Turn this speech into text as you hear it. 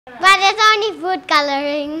It's only food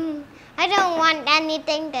coloring. I don't want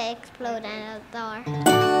anything to explode on the door.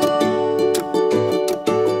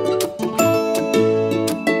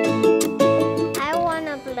 I want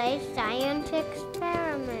to play science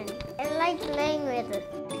experiment. I like playing with it.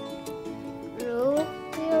 Blue,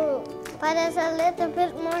 but it's a little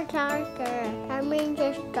bit more darker. That means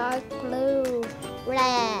it's dark blue,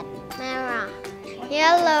 red, merah,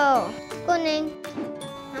 yellow, kuning.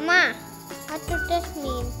 Mama, what does this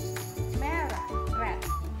mean? Merah, red.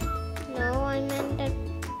 No, I meant that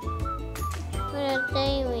what a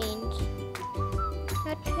day means.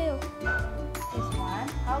 What too? This one,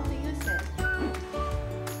 how to use it?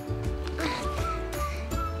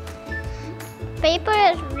 Paper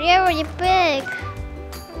is really big.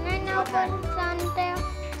 And I know what's on there.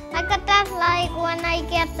 I got that like when I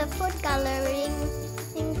get the food coloring.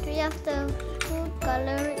 Three of the food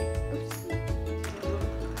coloring.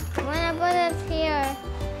 When I put it here,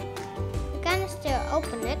 you can still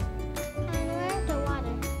open it. And where's the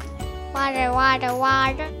water?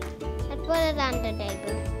 Water. Let's put it on the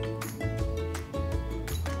table.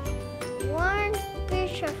 One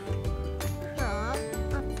piece of food.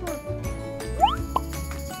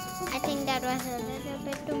 I think that was a little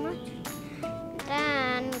bit too much.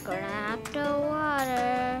 Then grab the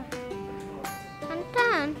water. And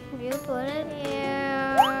then you put it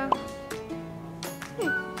here.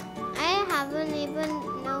 I haven't even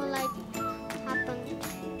know like happened.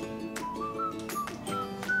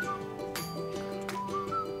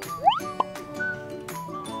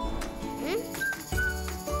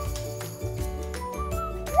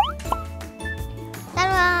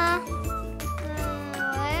 Ta-da!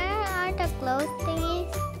 Where are the clothes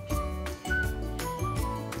thingies?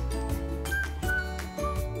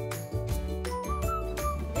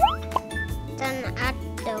 Then add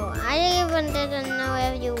the. I even didn't know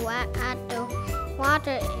if you add the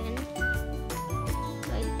water in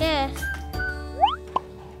like this.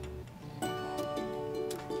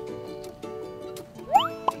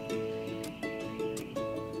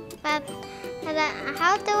 But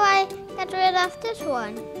how do I get rid of this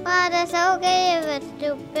one? But it's okay if it's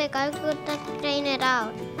too big. I could like drain it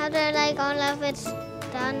out. After like all of it's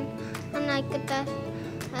done, and I could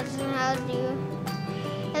that's how do you.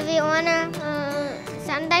 If you wanna,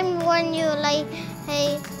 sometimes when you like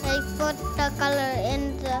put the color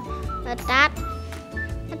in the tap,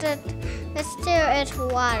 it still is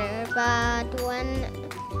water. But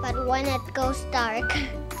when it goes dark,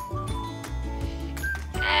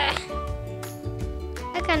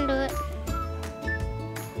 I can do it.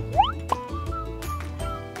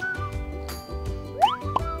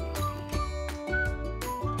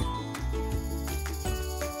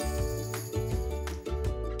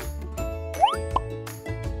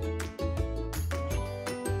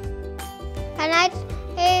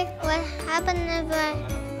 And what happens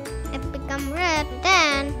if it become red?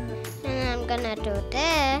 Then I'm gonna do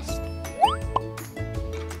this.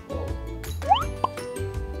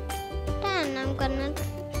 Then I'm gonna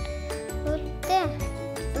do this.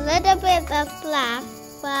 A little bit of black,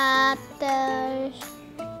 but there's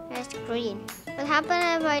green. What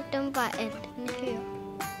happens if I don't put it in here?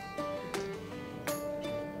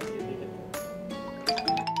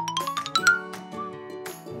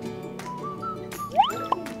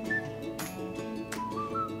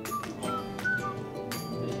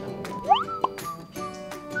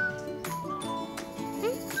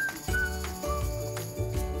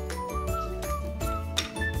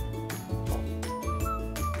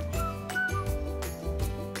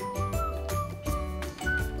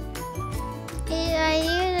 I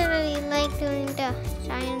usually like doing the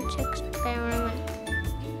science experiment.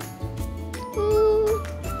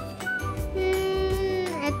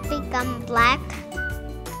 It become black.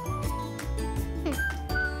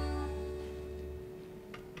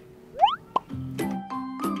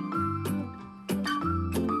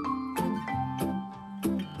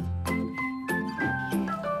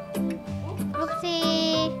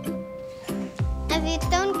 Oopsie. If you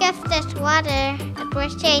don't give this water, it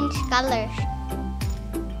will change colors.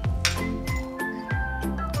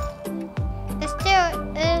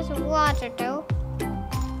 Water though.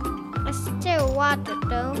 It's still water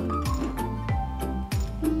though.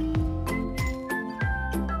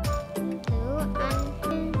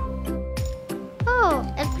 Oh,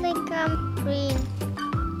 it's like green,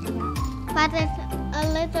 but it's a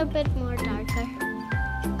little bit more darker.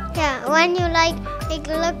 Yeah, when you like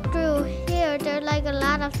look through here, there's like a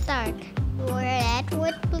lot of dark. Red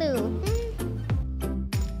with blue.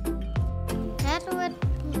 Red with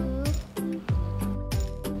blue.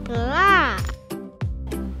 Black.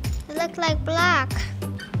 It looks like black.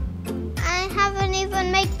 I haven't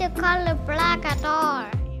even made the color black at all.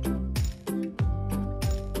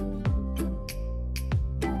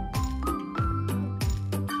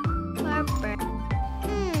 Purple.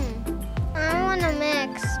 I wanna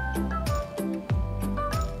mix.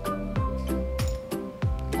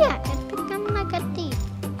 Yeah, it becomes like a tea.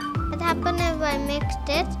 What happens if I mix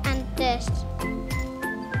this and this?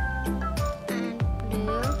 And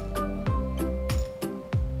blue.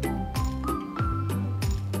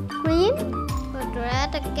 Green. Put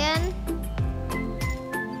red again.